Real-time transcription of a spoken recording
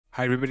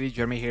Hi everybody,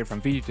 Jeremy here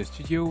from Video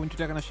Studio, and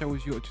today I'm going to share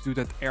with you how to do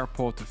that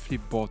airport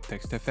flipboard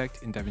text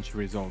effect in Davinci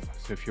Resolve.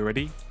 So if you're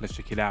ready, let's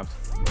check it out.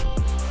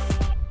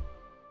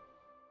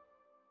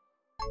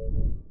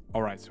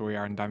 Alright, so we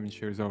are in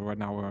Davinci Resolve right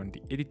now. We're on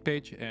the edit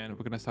page, and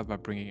we're going to start by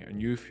bringing a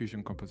new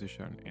Fusion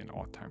composition in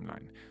our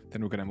timeline.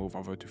 Then we're going to move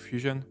over to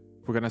Fusion.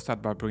 We're going to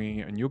start by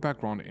bringing a new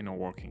background in our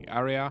working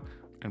area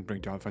and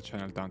bring the alpha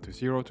channel down to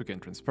 0 to gain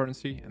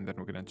transparency, and then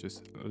we're going to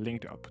just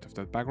link the output of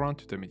that background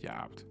to the media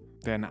out.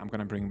 Then I'm going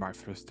to bring my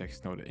first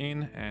text node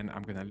in, and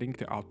I'm going to link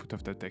the output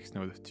of that text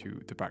node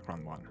to the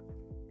background one.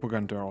 We're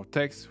going to do our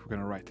text. We're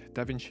going to write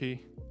Davinci.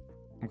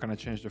 I'm going to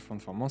change the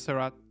font for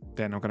Montserrat.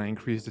 Then I'm going to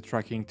increase the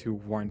tracking to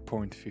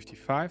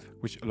 1.55,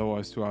 which allows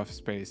us to have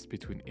space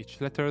between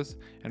each letters.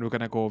 And we're going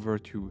to go over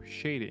to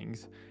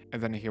shadings.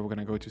 And then here we're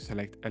going to go to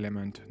select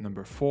element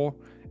number 4,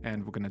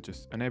 and we're going to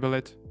just enable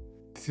it.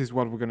 This is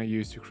what we're going to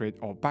use to create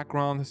our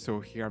background.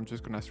 So here I'm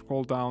just going to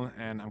scroll down,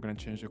 and I'm going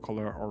to change the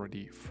color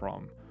already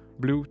from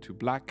blue to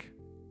black,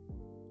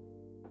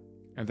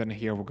 and then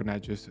here we're gonna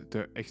adjust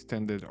the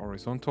extended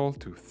horizontal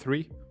to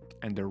 3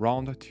 and the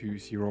round to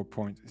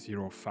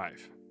 0.05.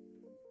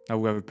 Now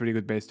we have a pretty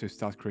good base to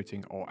start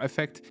creating our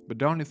effect, but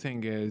the only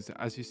thing is,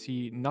 as you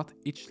see, not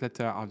each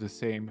letter are the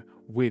same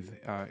width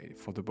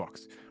for the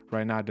box.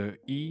 Right now the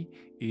E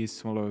is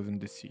smaller than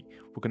the C.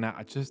 We're gonna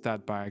adjust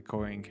that by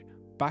going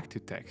back to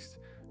text,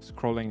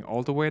 scrolling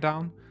all the way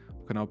down.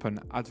 We're gonna open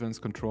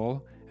advanced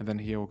control, and then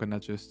here we're gonna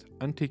just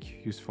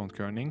untick use font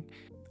kerning,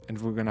 and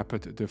we're gonna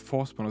put the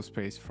force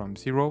monospace from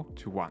 0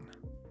 to 1.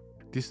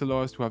 This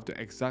allows us to have the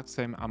exact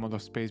same amount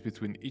of space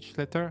between each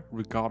letter,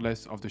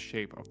 regardless of the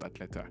shape of that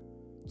letter.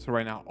 So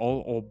right now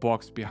all our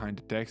box behind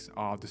the text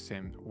are the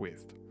same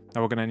width.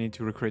 Now we're gonna need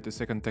to recreate a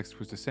second text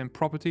with the same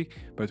property,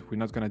 but we're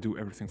not gonna do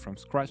everything from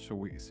scratch, so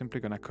we're simply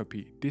gonna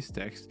copy this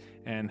text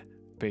and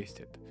paste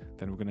it.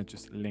 Then we're gonna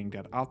just link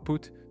that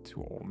output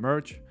to our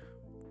merge.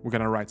 We're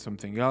gonna write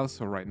something else.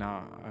 So right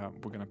now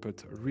we're gonna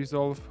put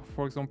resolve,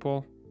 for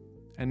example.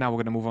 And now we're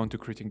gonna move on to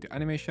creating the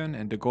animation.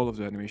 And the goal of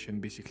the animation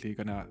basically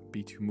gonna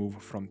be to move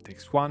from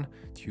text 1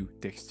 to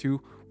text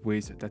 2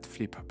 with that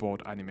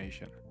flipboard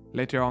animation.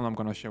 Later on, I'm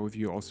gonna share with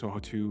you also how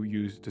to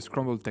use the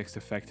scramble text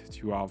effect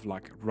to have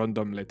like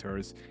random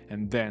letters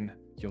and then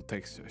your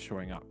text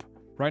showing up.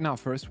 Right now,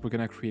 first, we're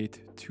gonna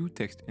create two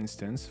text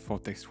instances for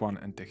text 1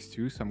 and text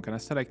 2. So I'm gonna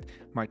select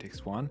my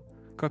text 1,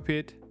 copy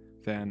it,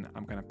 then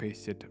I'm gonna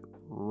paste it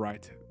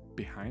right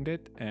behind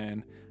it,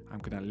 and I'm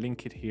gonna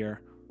link it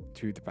here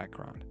to the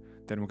background.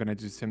 Then we're gonna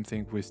do the same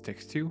thing with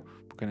text 2.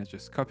 We're gonna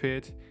just copy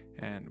it,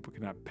 and we're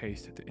gonna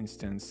paste the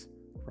instance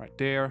right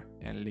there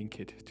and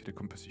link it to the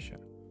composition.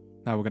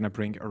 Now we're gonna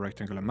bring a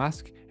rectangular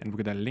mask, and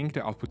we're gonna link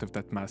the output of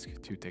that mask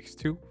to text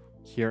 2.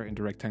 Here in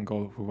the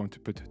rectangle, we want to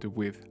put the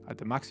width at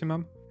the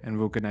maximum, and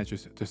we're gonna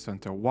adjust the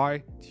center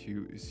Y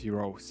to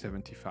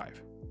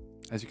 0.75.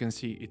 As you can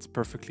see, it's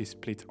perfectly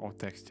split our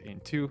text in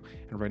two,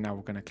 and right now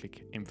we're gonna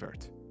click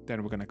invert.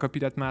 Then we're gonna copy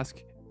that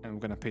mask, and we're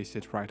gonna paste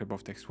it right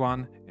above text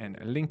 1 and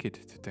link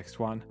it to text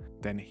 1.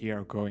 Then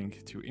here going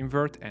to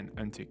invert and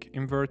untick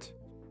invert,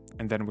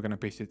 and then we're gonna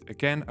paste it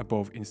again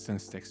above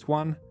instance text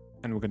 1,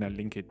 and we're gonna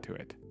link it to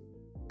it.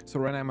 So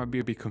right now it might be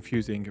a bit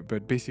confusing,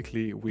 but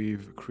basically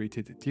we've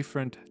created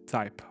different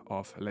type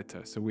of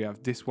letters. So we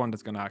have this one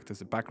that's gonna act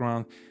as a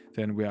background,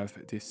 then we have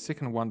this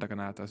second one that's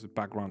gonna act as a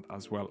background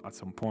as well at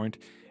some point,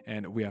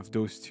 and we have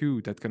those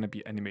two that's gonna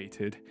be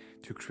animated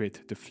to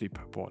create the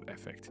flipboard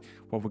effect.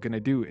 What we're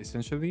gonna do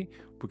essentially,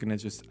 we're gonna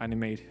just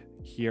animate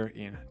here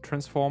in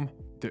transform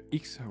the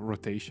X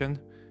rotation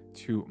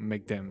to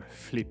make them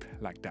flip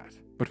like that.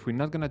 But we're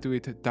not gonna do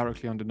it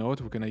directly on the node,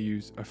 we're gonna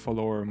use a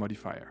follower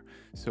modifier.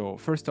 So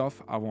first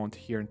off, I want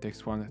here in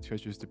text 1 to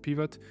adjust the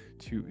pivot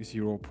to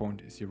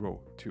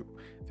 0.02.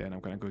 Then I'm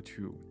gonna go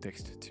to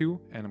text 2,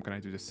 and I'm gonna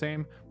do the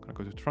same. I'm gonna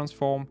go to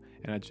transform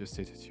and adjust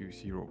it to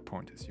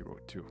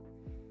 0.02.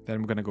 Then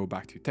I'm gonna go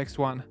back to text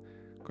 1,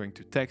 going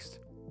to text,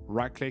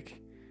 right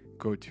click,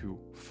 go to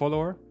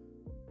follower,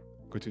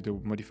 go to the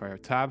modifier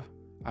tab,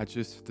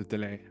 adjust the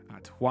delay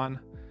at 1,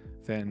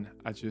 then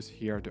adjust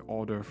here the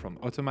order from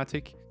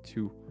automatic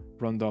to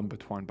random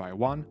but 1 by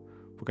 1.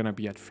 We're gonna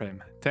be at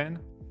frame 10,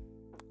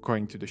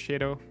 going to the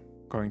shadow,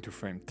 going to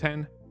frame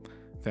 10,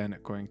 then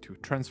going to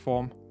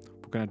transform.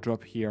 We're gonna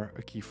drop here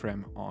a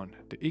keyframe on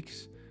the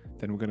X,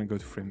 then we're gonna go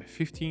to frame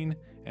 15,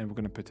 and we're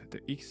gonna put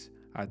the X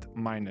at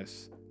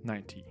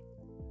 -90.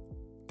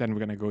 Then we're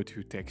gonna go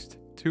to text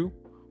 2,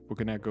 we're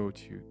gonna go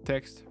to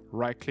text,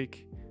 right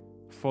click,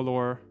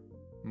 follower,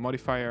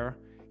 modifier.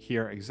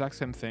 Here, exact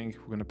same thing,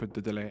 we're gonna put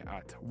the delay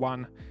at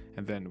 1,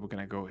 and then we're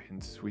gonna go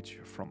and switch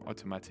from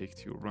automatic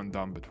to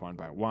random but 1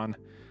 by 1.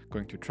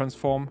 Going to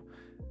transform,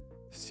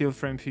 still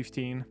frame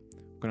 15,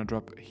 we're gonna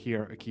drop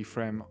here a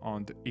keyframe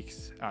on the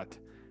X at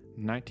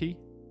 90,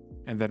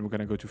 and then we're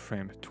gonna go to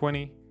frame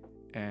 20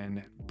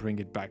 and bring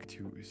it back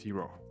to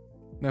 0.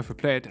 Now if we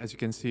play it, as you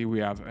can see, we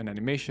have an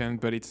animation,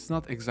 but it's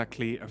not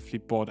exactly a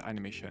flipboard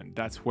animation.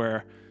 That's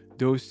where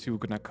those two are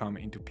gonna come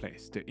into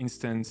place, the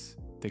instance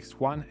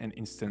text 1 and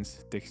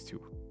instance text 2.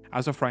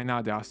 As of right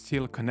now, they are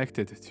still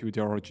connected to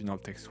the original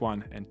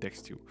text1 and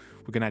text2.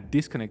 We're gonna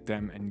disconnect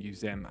them and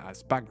use them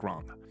as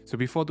background. So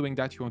before doing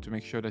that, you want to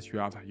make sure that you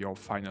have your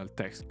final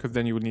text, because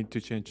then you will need to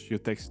change your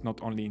text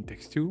not only in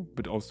text2,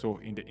 but also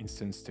in the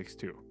instance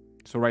text2.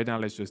 So right now,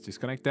 let's just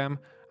disconnect them.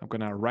 I'm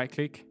gonna right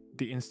click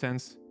the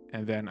instance,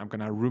 and then I'm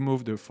gonna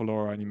remove the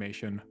follower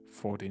animation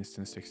for the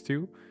instance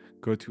text2,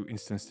 go to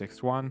instance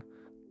text1,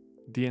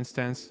 the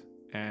instance,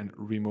 and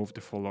remove the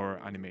follower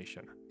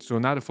animation. So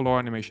now the follower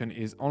animation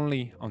is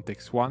only on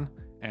text1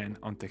 and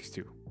on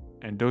text2.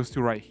 And those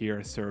two right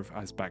here serve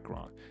as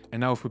background. And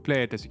now if we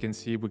play it, as you can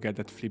see, we get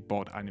that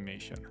flipboard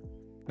animation.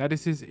 Now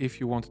this is if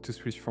you want to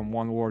switch from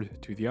one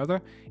word to the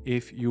other.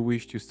 If you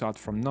wish to start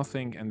from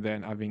nothing and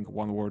then having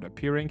one word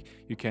appearing,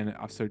 you can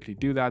absolutely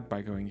do that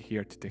by going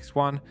here to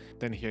text1.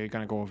 Then here you're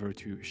gonna go over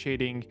to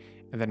shading,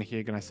 and then here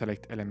you're gonna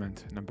select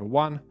element number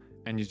 1,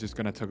 and you're just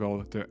gonna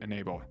toggle the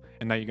enable.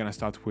 And now you're gonna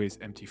start with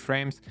empty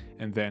frames,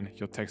 and then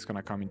your text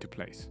gonna come into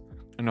place.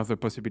 Another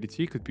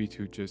possibility could be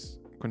to just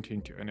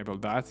continue to enable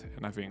that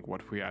and having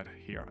what we had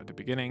here at the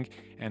beginning,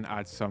 and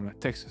add some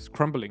text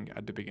scrambling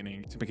at the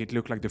beginning to make it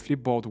look like the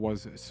flipboard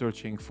was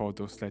searching for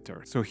those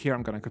letters. So here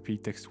I'm gonna copy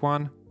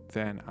text1,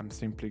 then I'm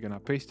simply gonna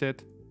paste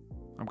it.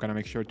 I'm gonna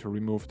make sure to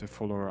remove the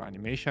follower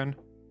animation.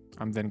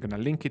 I'm then gonna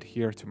link it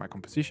here to my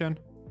composition.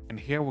 And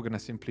here we're gonna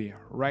simply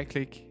right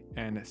click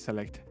and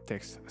select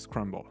text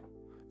scramble.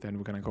 Then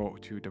we're gonna go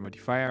to the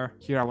modifier.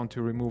 Here I want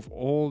to remove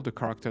all the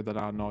characters that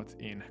are not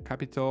in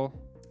capital.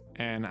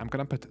 And I'm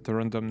gonna put the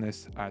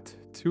randomness at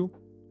 2,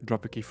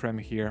 drop a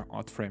keyframe here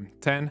at frame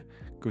 10,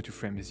 go to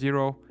frame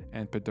 0,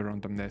 and put the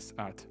randomness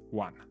at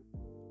 1.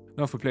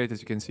 Now if we play it,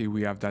 as you can see,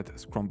 we have that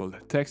scrambled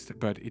text,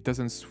 but it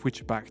doesn't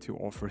switch back to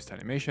our first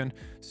animation.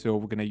 So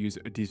we're gonna use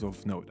a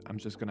dissolve node. I'm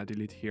just gonna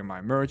delete here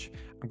my merge.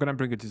 I'm gonna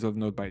bring a dissolve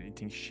node by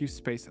hitting shift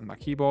space on my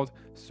keyboard,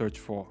 search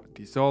for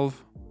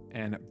dissolve,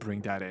 and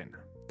bring that in.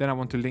 Then I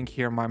want to link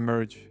here my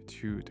merge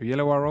to the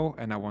yellow arrow,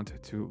 and I want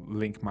to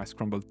link my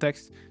scrambled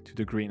text to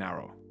the green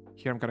arrow.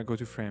 Here I'm gonna go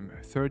to frame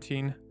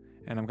 13,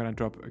 and I'm gonna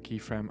drop a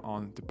keyframe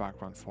on the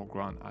background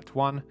foreground at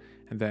 1,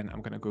 and then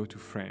I'm gonna go to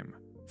frame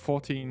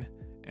 14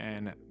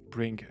 and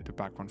bring the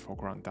background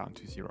foreground down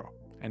to 0.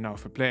 And now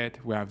if we play it,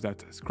 we have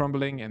that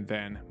scrambling and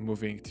then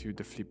moving to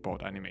the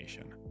flipboard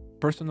animation.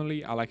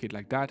 Personally, I like it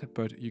like that,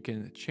 but you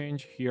can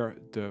change here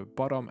the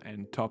bottom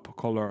and top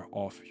color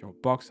of your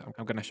box.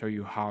 I'm gonna show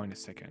you how in a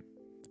second.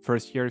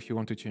 First here, if you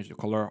want to change the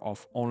color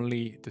of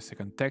only the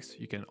second text,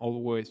 you can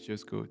always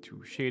just go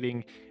to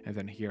shading, and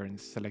then here in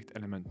select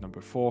element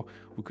number 4,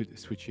 we could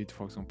switch it,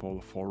 for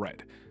example, for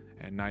red.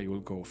 And now you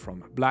will go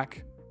from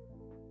black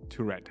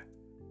to red.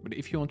 But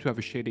if you want to have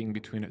a shading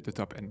between the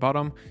top and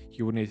bottom,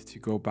 you will need to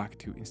go back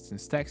to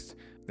instance text.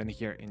 Then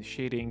here in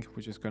shading,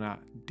 we're just gonna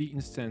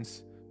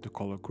de-instance the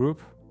color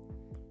group.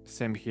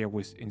 Same here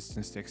with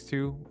instance text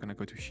 2, we're gonna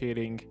go to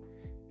shading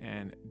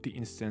and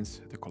de-instance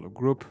the color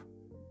group.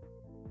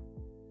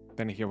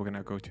 Then here we're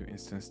gonna go to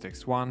instance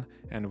text 1,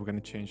 and we're gonna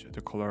change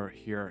the color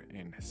here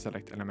in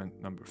select element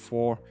number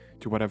 4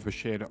 to whatever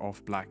shade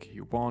of black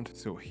you want.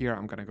 So here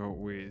I'm gonna go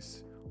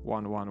with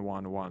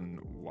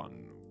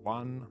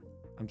 11111.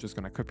 I'm just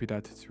gonna copy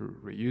that to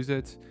reuse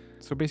it.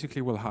 So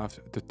basically we'll have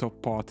the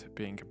top part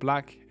being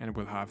black, and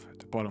we'll have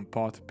the bottom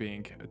part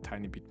being a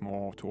tiny bit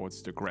more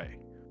towards the gray.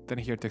 Then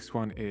here text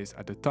 1 is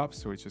at the top,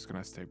 so it's just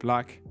gonna stay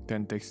black.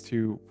 Then text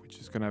 2, which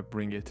is gonna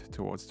bring it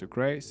towards the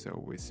gray, so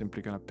we're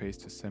simply gonna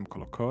paste the same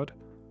color code.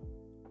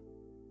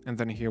 And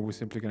then here we're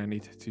simply gonna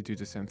need to do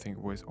the same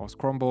thing with our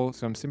scramble.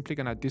 So I'm simply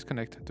gonna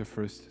disconnect the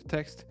first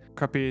text,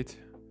 copy it,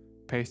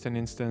 paste an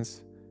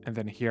instance, and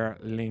then here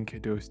link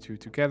those two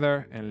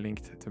together and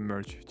link the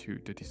merge to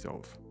the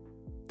dissolve.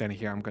 Then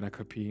here I'm gonna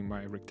copy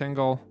my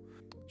rectangle,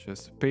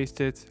 just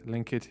paste it,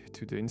 link it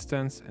to the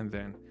instance, and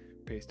then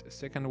paste a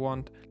second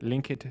one,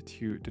 link it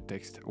to the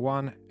text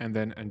 1, and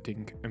then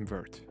unthink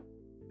invert.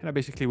 And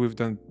basically we've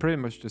done pretty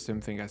much the same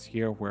thing as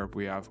here, where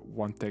we have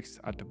one text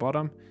at the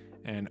bottom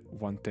and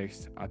one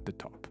text at the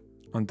top.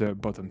 On the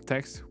bottom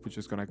text, we're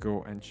just gonna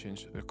go and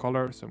change the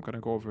color. So I'm gonna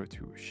go over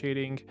to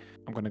shading.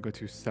 I'm gonna go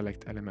to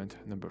select element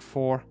number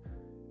 4.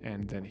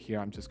 And then here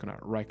I'm just gonna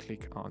right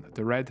click on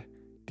the red,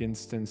 the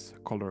instance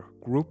color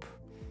group.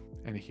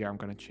 And here I'm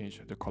gonna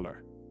change the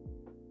color.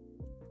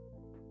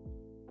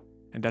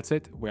 And that's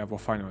it, we have our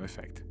final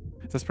effect.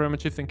 That's pretty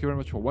much it. Thank you very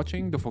much for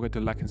watching. Don't forget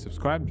to like and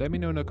subscribe. Let me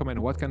know in a comment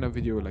what kind of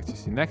video you'd like to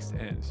see next,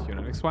 and see you in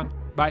the next one.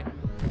 Bye!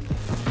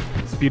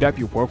 Speed up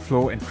your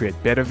workflow and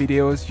create better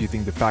videos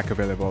using the pack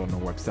available on our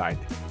website,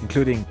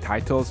 including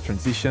titles,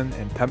 transition,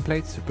 and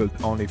templates built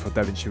only for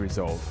Davinci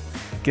Resolve.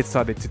 Get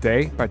started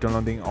today by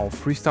downloading our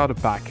free starter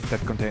pack that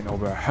contains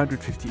over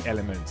 150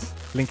 elements.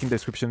 Link in the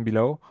description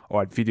below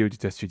or at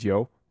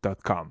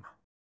videoeditorstudio.com.